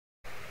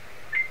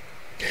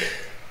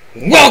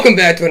Welcome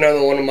back to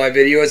another one of my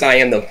videos. I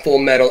am the Full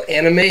Metal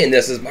Anime, and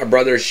this is my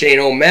brother Shane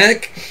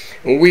O'Mac.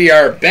 And we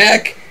are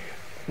back,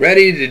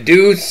 ready to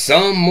do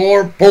some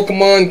more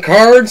Pokemon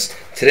cards.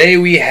 Today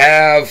we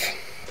have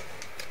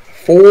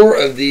 4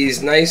 of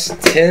these nice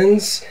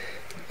tins.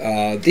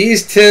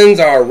 These tins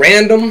are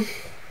random.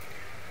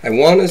 I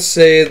want to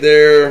say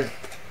they're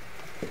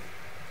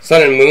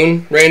Sun and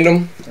Moon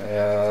random.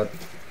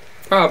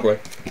 Probably.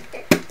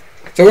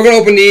 So we're going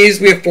to open these.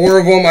 We have 4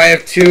 of them. I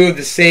have 2 of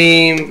the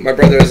same. My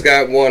brother has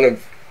got 1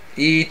 of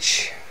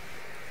each.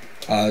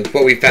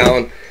 What we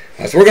found.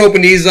 So we're going to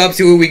open these up,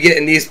 see what we get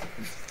in these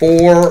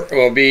 4. It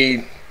will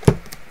be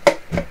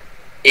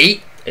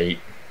 8.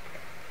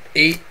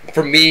 8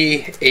 for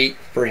me, 8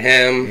 for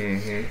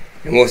him.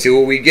 And we'll see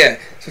what we get.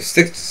 So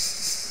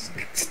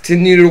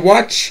continue to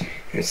watch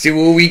and see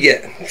what we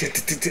get.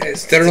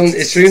 Start on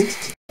the stream.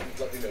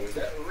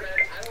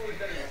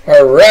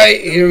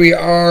 Alright, here we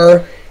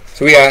are.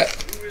 So we got,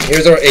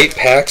 here's our 8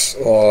 packs.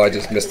 Oh, I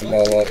just messed them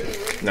all up.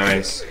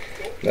 Nice.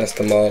 Messed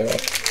them all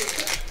up.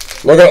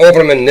 We're going to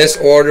open them in this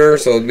order.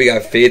 So we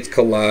got Fates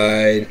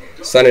Collide,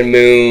 Sun and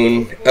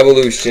Moon,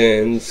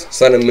 Evolutions,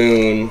 Sun and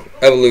Moon,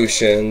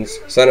 Evolutions,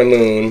 Sun and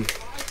Moon,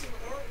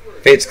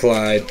 Fates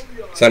Collide,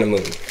 Sun and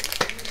Moon.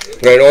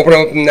 We're going to open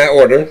them up in that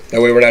order.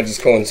 That way we're not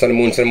just going Sun and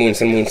Moon, Sun and Moon,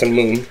 Sun and Moon, Sun and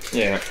Moon.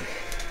 Yeah.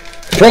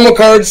 Promo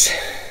cards.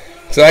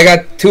 So I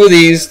got 2 of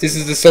these. This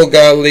is the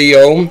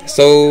Solgaleo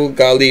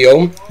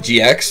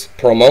GX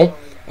promo.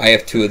 I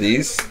have 2 of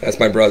these. That's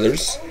my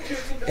brother's.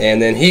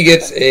 And then he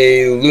gets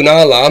a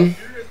Lunala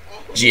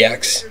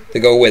GX to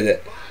go with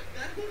it.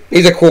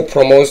 These are cool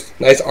promos.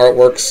 Nice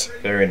artworks.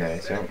 Very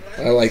nice, yeah.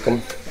 I like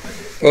them.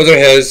 Those are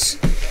his.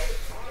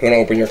 You want to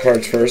open your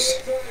cards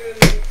first?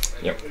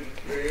 Yep.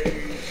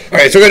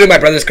 Alright, so we're going to do my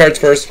brother's cards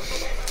first.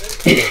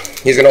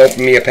 He's going to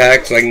open me a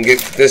pack so I can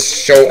get this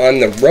show on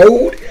the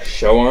road.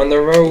 Show on the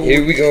road.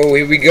 Here we go,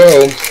 here we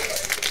go.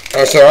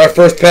 So our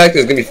first pack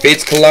is going to be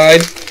Fates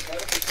Collide.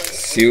 Let's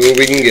see what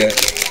we can get.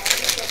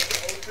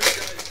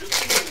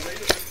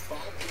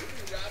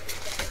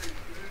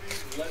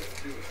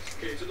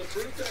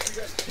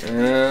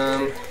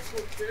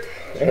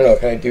 I don't know,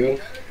 can I do?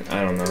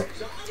 I don't know.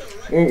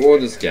 We'll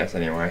just guess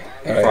anyway.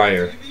 Right.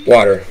 Fire.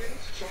 Water.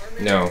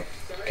 No.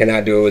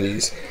 Cannot do it with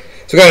these.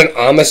 So we got an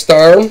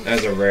Amistar.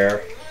 That's a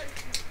rare.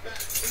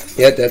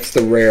 Yeah, that's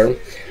the rare.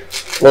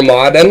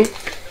 Ramadan.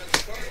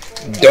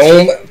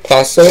 Dome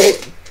Fossil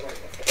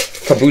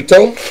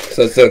Kabuto.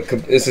 So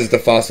this is the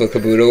Fossil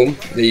Kabuto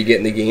that you get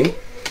in the game.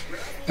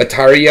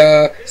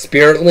 Ataria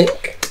Spirit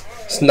Link.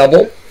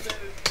 Snubble.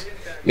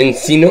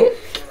 Mincino.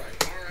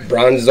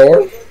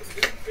 Bronzor.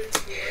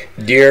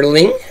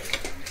 Deerling.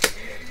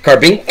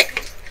 Carbink.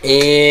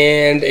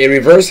 And a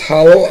reverse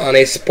hollow on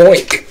a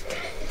Spoink.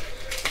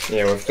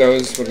 Yeah, with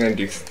those, we're going to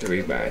do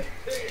 3 by.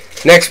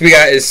 Next we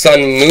got is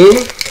Sun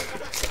Moon.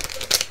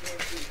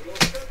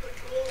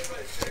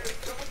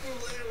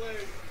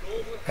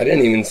 I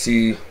didn't even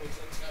see.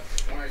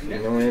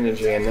 No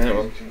energy in that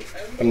one.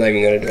 I'm not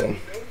even going to do them.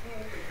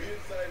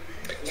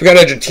 So we got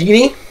a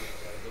Dratini.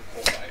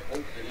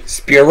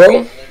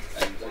 Spearow.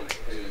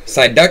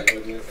 Psyduck.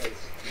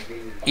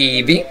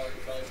 Eevee.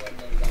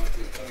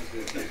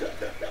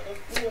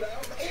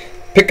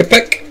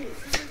 Pick-a-Peck.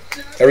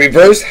 A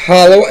reverse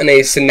hollow and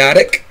a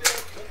Synotic.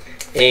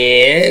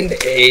 And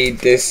a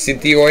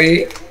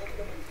Decidueye.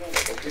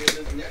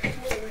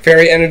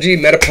 Fairy Energy,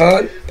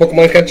 Metapod,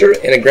 Pokemon Catcher,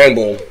 and a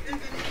Granbull.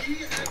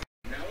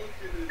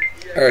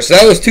 Alright, so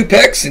that was 2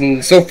 packs,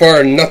 and so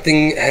far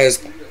nothing has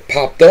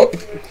popped up.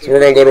 So we're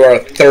going to go to our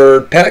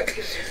 3rd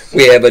pack.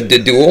 We have a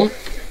Doduo.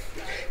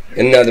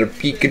 Another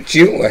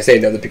Pikachu. Well, I say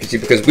another Pikachu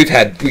because we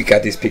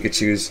got these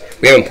Pikachus.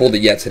 We haven't pulled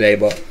it yet today,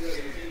 but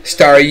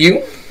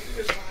Staryu,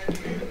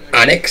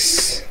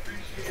 Onix,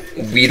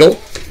 Weedle,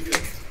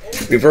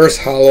 reverse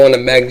hollow on a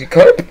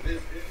Magikarp,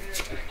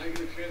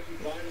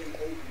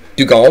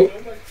 Dugong,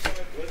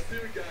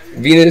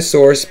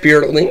 Venusaur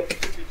Spirit Link,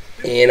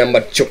 and a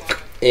Machoke,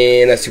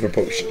 and a Super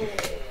Potion.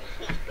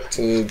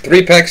 So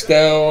 3 packs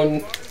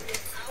down,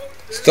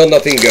 still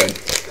nothing good.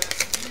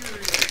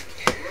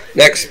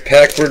 Next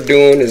pack we're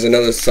doing is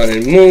another Sun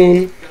and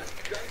Moon.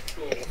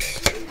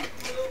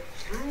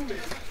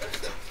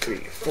 3,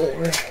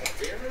 4.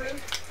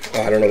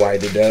 Oh, I don't know why I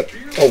did that.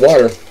 Oh,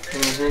 water.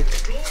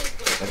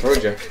 I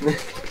told you.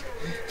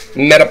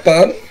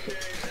 Metapod.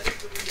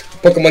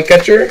 Pokemon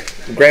Catcher.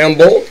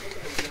 Granbull.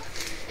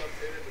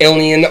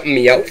 Alien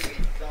Meowth.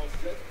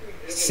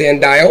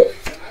 Sandile.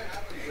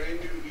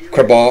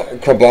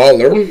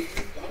 Crabrawler.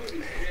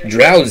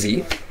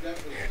 Drowsy.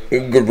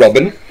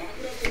 Grubbin.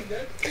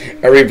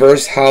 A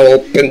reverse hollow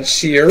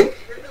Pinsir.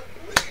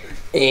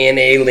 And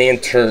a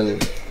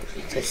Lantern.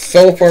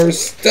 So far,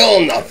 still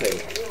nothing.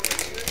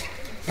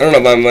 I don't know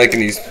if I'm liking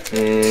these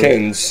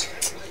tins.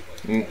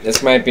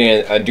 This might be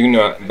a do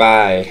not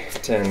buy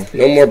 10.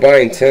 No more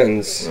buying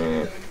tins.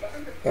 I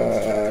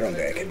don't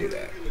think I can do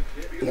that.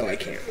 No, I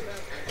can't.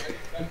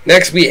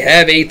 Next, we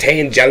have a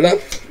Tangela,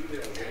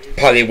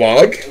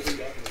 Poliwag,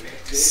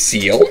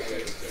 Seal,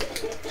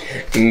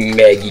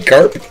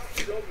 Magikarp,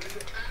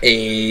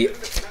 a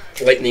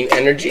Lightning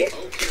Energy,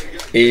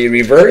 a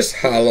Reverse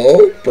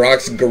Hollow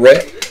Brock's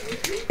Grit,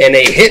 and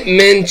a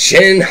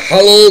Hitmonchan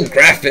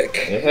Holographic.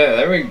 Yeah,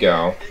 there we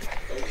go.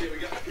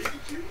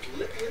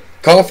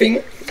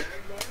 Coughing,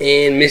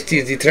 and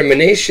Misty's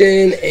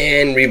Determination,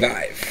 and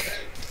Revive.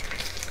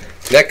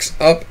 Next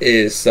up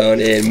is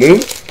Sun and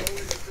Moon.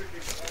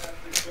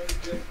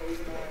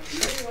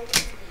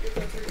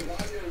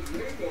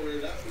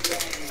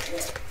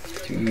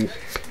 2,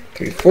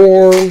 3,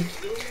 4.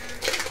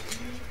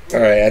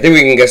 Alright, I think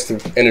we can guess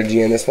the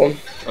energy in this one.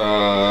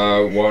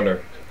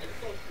 Water.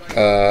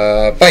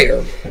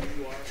 Fire.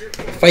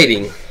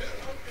 Fighting.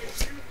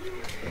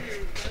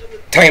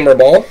 Timer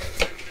Ball.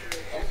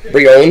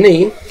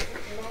 Brioni.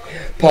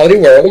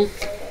 Poliwhirl.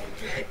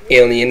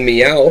 Alien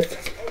Meowth.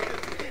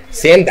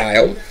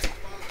 Sandile.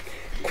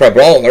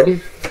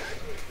 Crabrawler.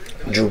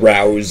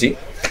 Drowsy.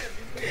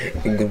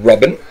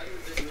 Grubbin.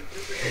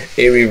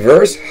 A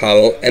Reverse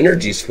Hollow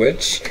Energy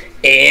Switch.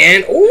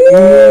 And,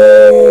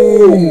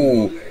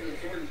 ooh!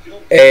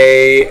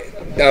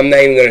 I'm not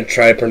even going to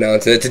try to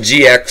pronounce it. It's a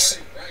GX.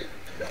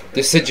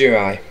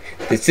 Decidueye.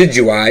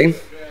 Decidueye.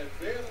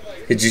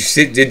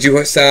 Did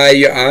you say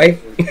your eye?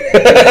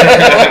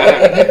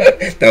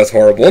 That was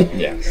horrible.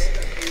 Yes.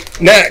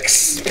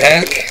 Next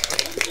pack.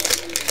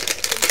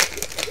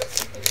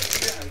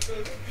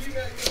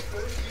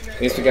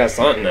 At least we got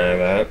something out of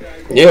that.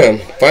 Yeah,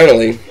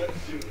 finally.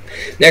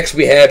 Next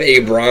we have a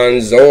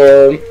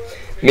Bronzor,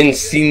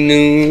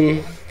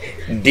 Mincinu,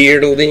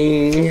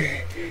 Deerling,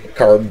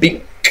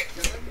 Carbink,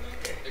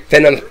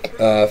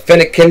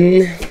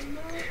 Fennekin,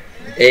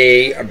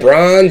 a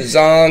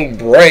Bronzong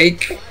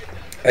Break.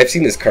 I've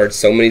seen this card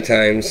so many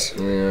times.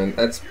 Yeah,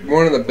 that's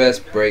one of the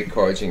best break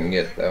cards you can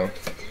get, though.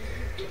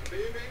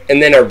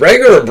 And then a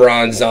regular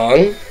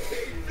Bronzong,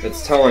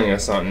 It's telling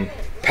us something.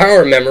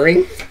 Power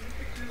Memory,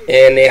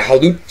 and a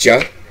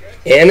Halucha,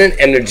 and an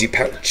Energy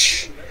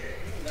Pouch.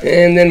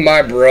 And then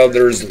my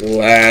brother's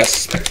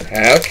last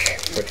pack.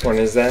 Which one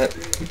is that?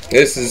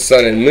 This is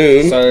Sun and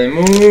Moon. Sun and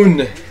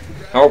Moon!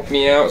 Help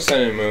me out,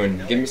 Sun and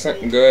Moon. Give me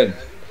something good.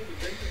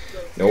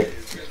 Nope.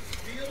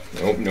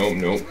 Nope, nope,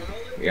 nope.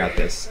 We got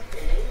this.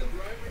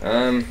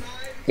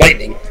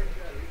 Lightning.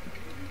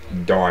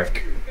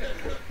 Dark.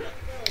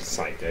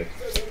 Psychic.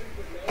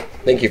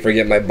 Thank you for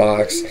getting my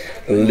box.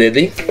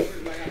 Lily.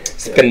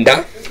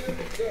 Spinda.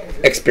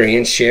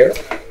 Experience Share.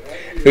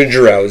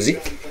 Drowsy.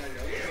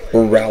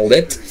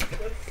 Rowlet.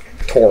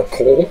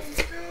 Torkoal.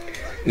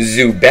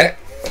 Zubat.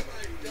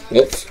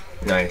 Whoops.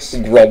 Nice.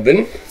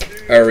 Grubbin.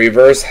 A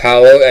Reverse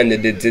Hollow and the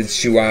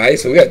Decidueye.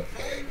 So we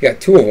got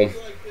 2 of them.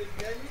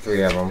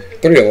 3 of them.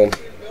 3 of them.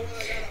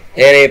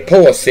 And a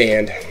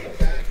Palossand.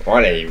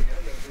 What a...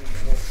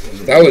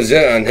 That was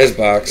it on his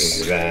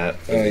box. Is that?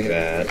 Oh, Is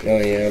yeah. that? Oh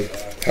yeah.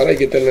 How'd I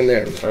get them in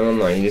there? I don't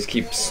know. You just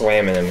keep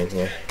slamming them in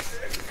here.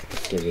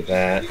 Give you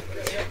that.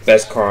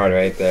 Best card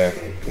right there.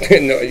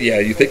 No, yeah,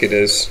 you think it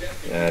is.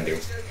 Yeah, I do.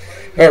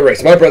 Alright,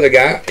 so my brother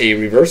got a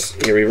reverse,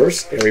 a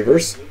reverse, a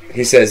reverse.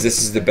 He says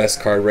this is the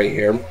best card right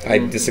here. I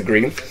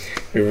disagree.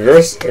 A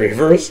reverse, a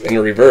reverse, and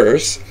a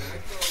reverse.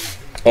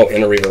 Oh,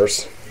 and a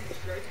reverse.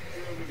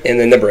 And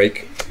then the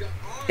break.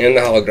 And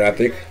the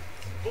holographic.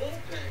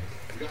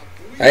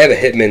 I have a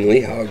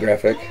Hitmonlee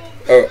holographic.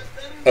 Oh,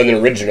 an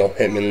original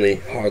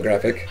Hitmonlee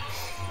holographic.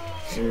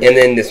 And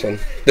then this one.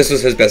 This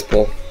was his best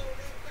pull.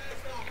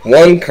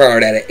 1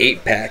 card out of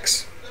 8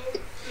 packs.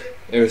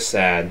 It was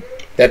sad.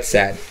 That's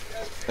sad.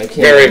 I can't.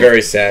 Very,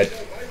 very sad.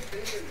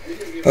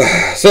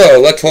 So,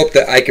 let's hope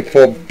that I can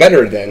pull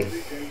better than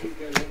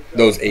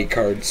those 8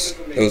 cards.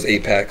 Those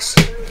 8 packs.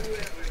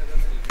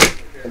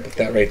 I'll put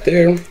that right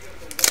there.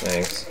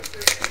 Thanks.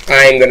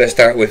 I'm going to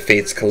start with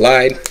Fates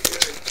Collide.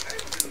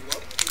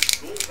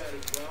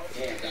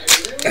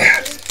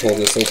 Pull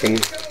this open.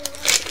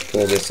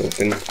 Pull this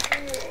open.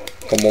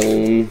 Come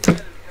on.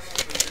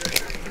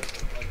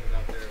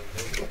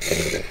 I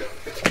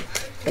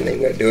think I'm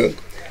going to do it.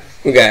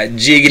 We got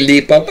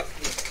Jigglypuff,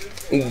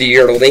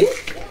 Deerling,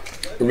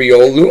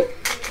 Riolu,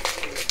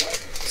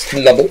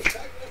 Snubble,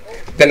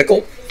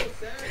 Pinnacle,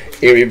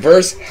 a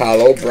Reverse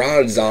Hollow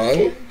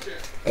Bronzong.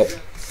 Oh.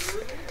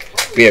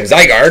 We have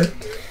Zygarde,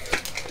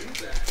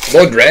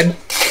 Lodred,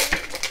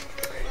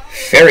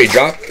 Fairy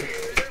Drop,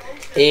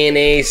 and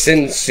a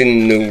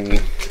Cincinu.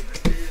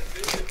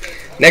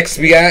 Next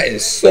we got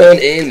is Sun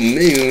and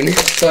Moon.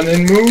 Sun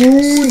and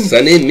Moon!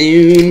 Sun and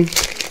Moon.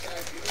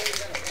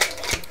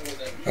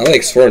 I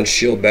like Sword and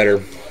Shield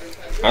better.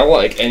 I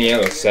like any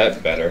other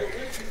set better.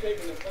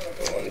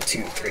 1,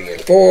 2, 3,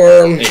 and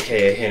 4.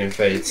 AKA Hidden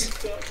Fates.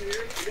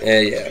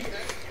 Yeah.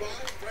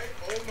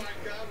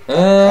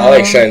 I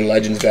like Shining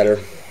Legends better.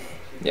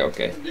 Yeah,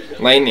 okay.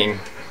 Lightning.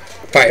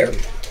 Fire.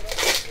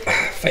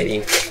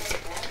 Fighting.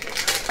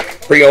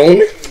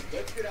 Brion.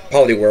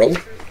 Poliwhirl.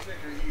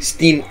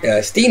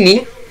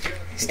 Steenie.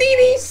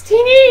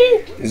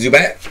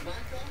 Zubat.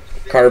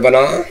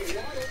 Carbana.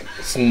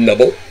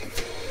 Snubble.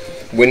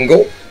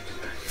 Wingull.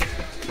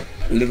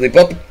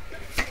 Lillipup.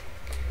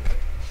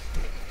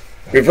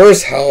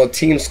 Reverse Hollow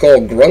Team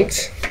Skull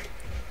Grunt.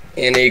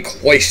 And a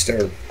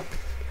Cloyster.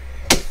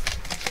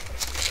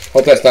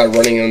 Hope that's not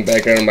running in the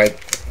background of my...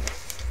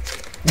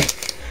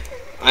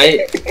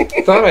 I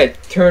thought I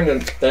turned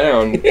it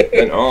down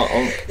and all.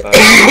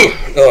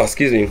 Oh,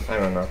 excuse me. I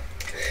don't know.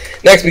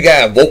 Next, we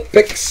got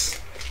Vulpix.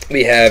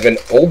 We have an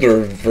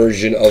older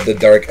version of the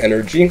Dark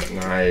Energy.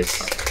 Nice.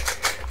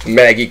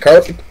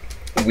 Magikarp,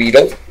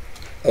 Weedle,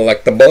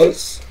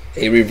 Electabuzz,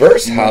 a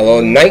Reverse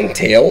Hollow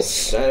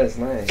Ninetales, That is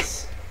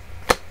nice.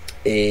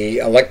 a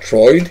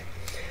Electroid,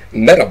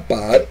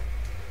 Metabot.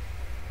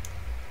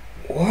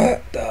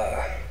 What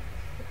the?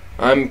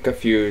 I'm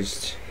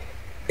confused.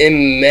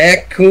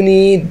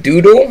 Imakuni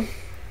Doodle.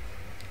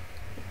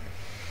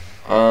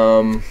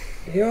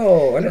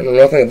 Yo, I don't know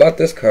nothing about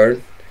this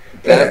card.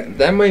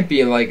 That might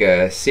be like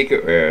a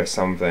secret rare or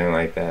something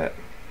like that.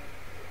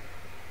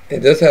 It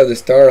does have the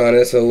star on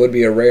it, so it would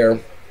be a rare.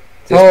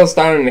 Tell us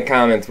down in the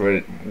comments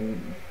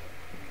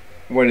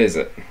what is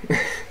it?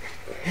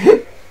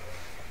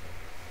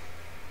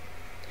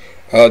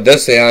 It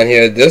does say on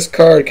here, this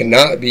card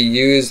cannot be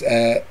used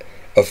at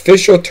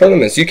official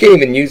tournaments. You can't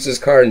even use this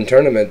card in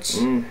tournaments.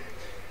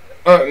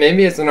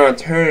 Maybe it's an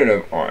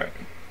alternative art.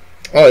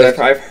 Oh,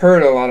 I've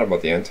heard a lot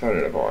about the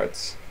alternative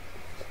arts.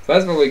 So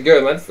that's really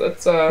good. Let's sleeve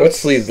that.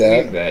 Sleeve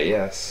that,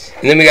 yes.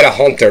 And then we got a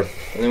Haunter.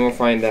 And then we'll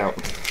find out.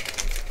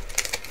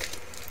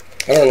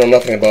 I don't know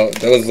nothing about.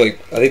 That was like,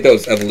 I think that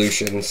was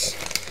Evolutions.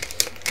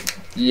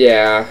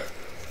 Yeah.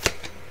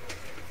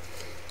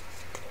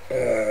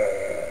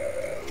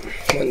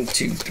 1,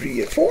 2,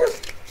 3, and 4.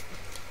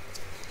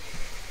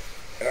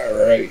 All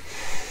right.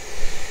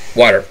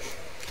 Water.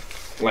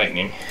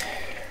 Lightning.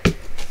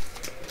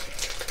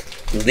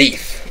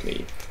 Leaf.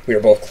 Leaf. We are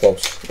both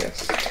close.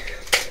 Yes.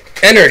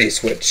 Energy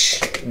Switch.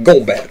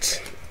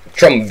 Golbat.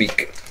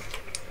 Trumbeak.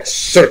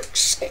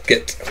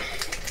 Surskit.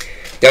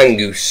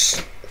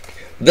 Yangoose.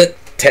 The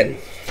 10.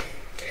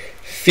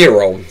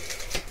 Fearow.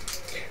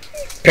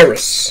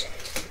 Paris.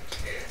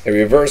 A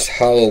Reverse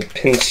Hollow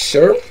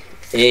Pinscher.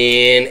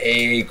 And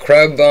a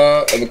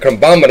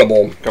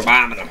Crabominable.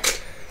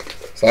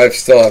 So I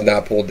still have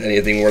not pulled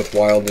anything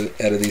worthwhile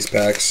out of these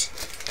packs.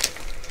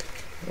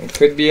 It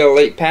could be a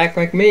late pack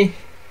like me.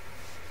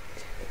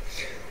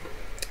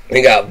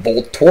 We got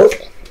Voltorb,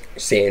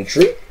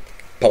 Sandshrew,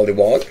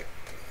 Poliwag,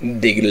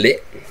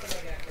 Diglett,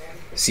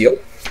 Seal,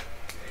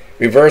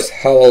 Reverse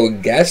Hollow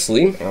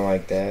Ghastly. I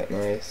like that.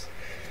 Nice.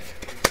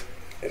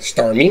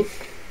 Starmie,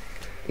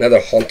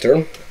 another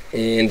Haunter,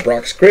 and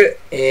Brock's Crit,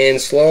 and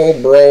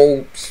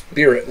Slowbro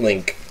Spirit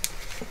Link.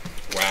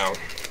 Wow.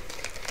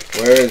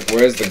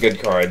 Where's the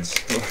good cards?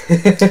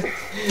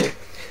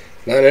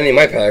 Not in any of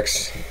my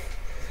packs.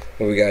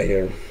 What we got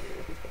here?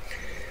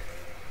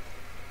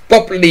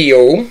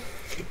 Poplio,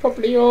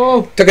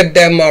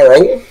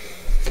 Togedemaru,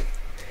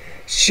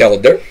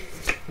 Shelder,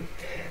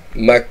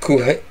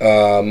 Makuhita,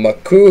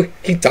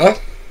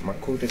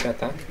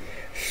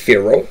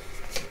 Fearow,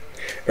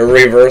 a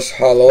Reverse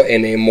Hollow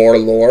and a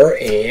Morlore,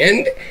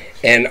 and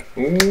an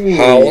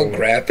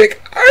holographic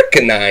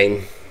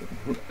Arcanine.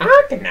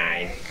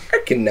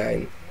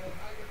 Arcanine.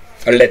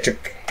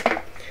 Electric.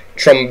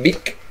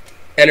 Trumbeak.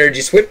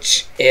 Energy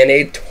Switch. And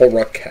a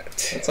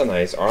Torracat. That's a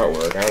nice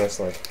artwork,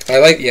 honestly. I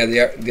like, yeah,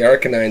 the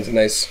Arcanine's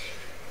nice.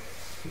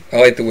 I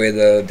like the way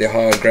the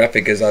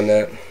holographic is on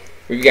that.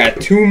 We've got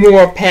 2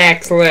 more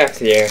packs left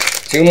here.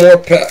 2 more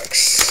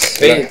packs.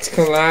 Fates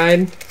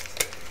Collide.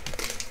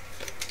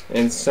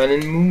 And Sun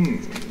and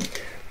Moon.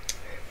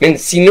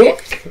 Mincino.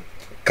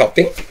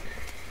 Cupping.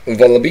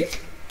 Vullaby.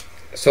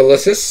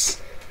 Solasis.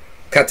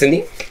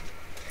 Katani.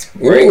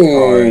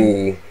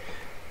 Ooh.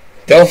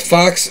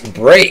 Delphox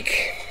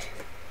Break.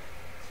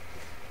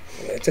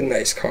 That's a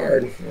nice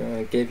card.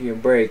 I gave you a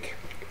break.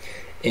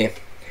 Yeah.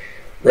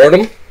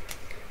 Rotom.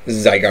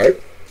 Zygarde.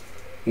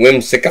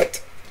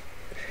 Whimsicott.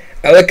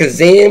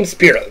 Alakazam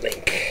Spirit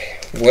Link.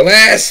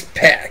 Last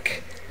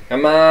pack.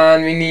 Come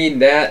on, we need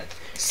that.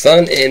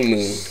 Sun and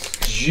Moon.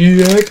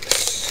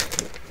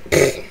 GX.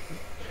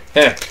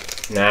 Heh.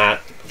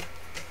 Not.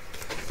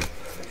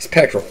 These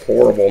packs are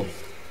horrible.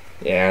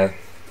 Yeah.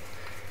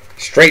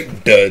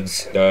 Straight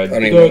duds. Dud. I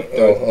don't even.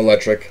 Oh,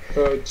 electric.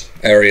 Duds.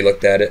 I already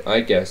looked at it. I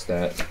guessed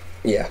that.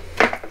 Yeah.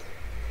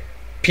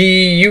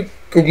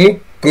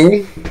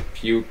 Pyukumuku.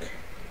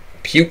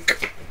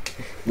 Puke.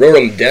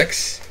 Rotom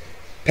Dex.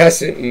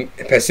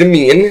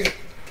 Passimian.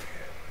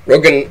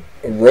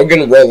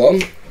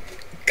 Roggenrola.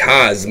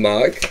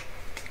 Cosmog.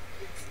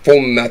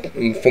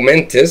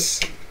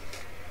 Fomentis.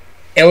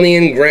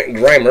 Alien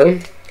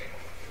Grimer.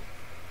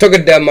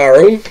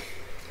 Togedemaru.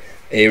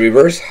 A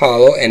Reverse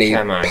Hollow and a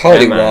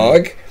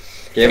Poliwag.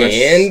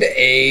 And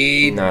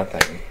a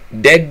nothing.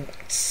 Dead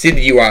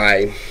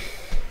Sidui.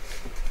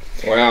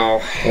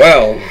 Well,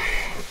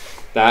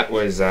 that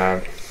was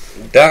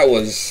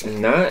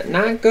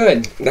not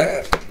good.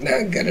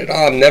 Not good at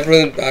all. I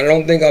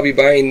don't think I'll be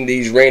buying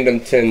these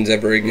random tins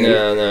ever again.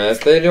 No.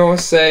 If they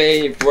don't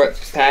say what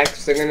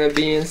packs they're gonna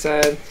be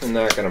inside, I'm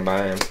not gonna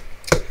buy them.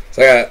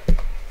 So I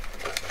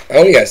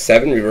only got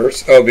 7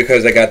 reverse. Oh,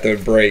 because I got the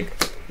break.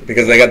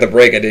 Because I got the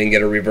break, I didn't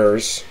get a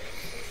reverse.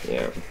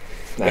 Yeah.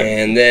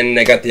 And then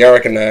I got the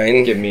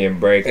Arcanine. Give me a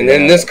break. And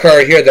then this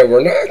card here that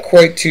we're not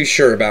quite too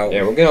sure about.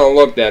 Yeah, we're gonna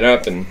look that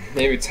up and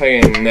maybe tell you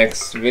in the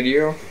next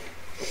video.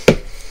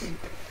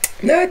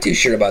 Not too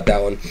sure about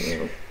that one.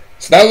 Yeah.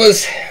 So that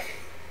was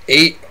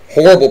 8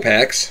 horrible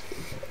packs.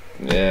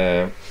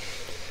 Yeah.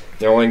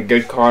 The only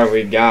good card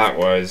we got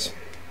was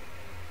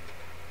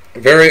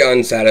very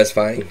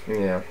unsatisfying.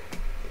 Yeah.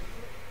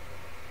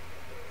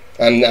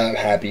 I'm not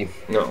happy.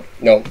 No.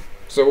 No.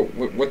 So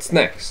what's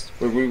next?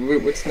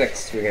 What's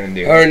next we're gonna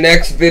do? Our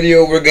next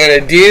video we're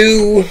gonna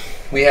do.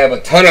 We have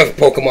a ton of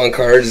Pokemon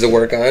cards to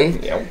work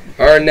on. Yep.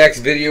 Our next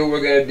video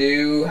we're gonna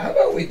do. How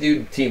about we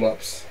do team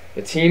ups?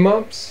 The team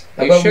ups?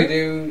 How about we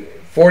do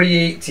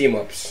 48 team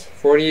ups?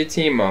 48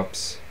 team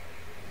ups.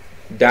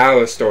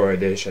 Dollar Store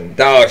edition.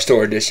 Dollar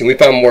Store edition. We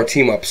found more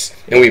team ups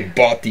and we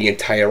bought the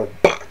entire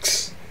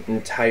box.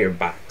 Entire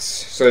box.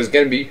 So there's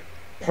gonna be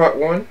part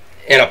 1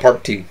 and a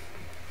part 2.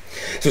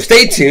 So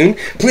stay tuned.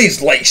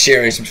 Please like,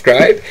 share, and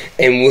subscribe,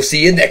 and we'll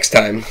see you next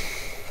time.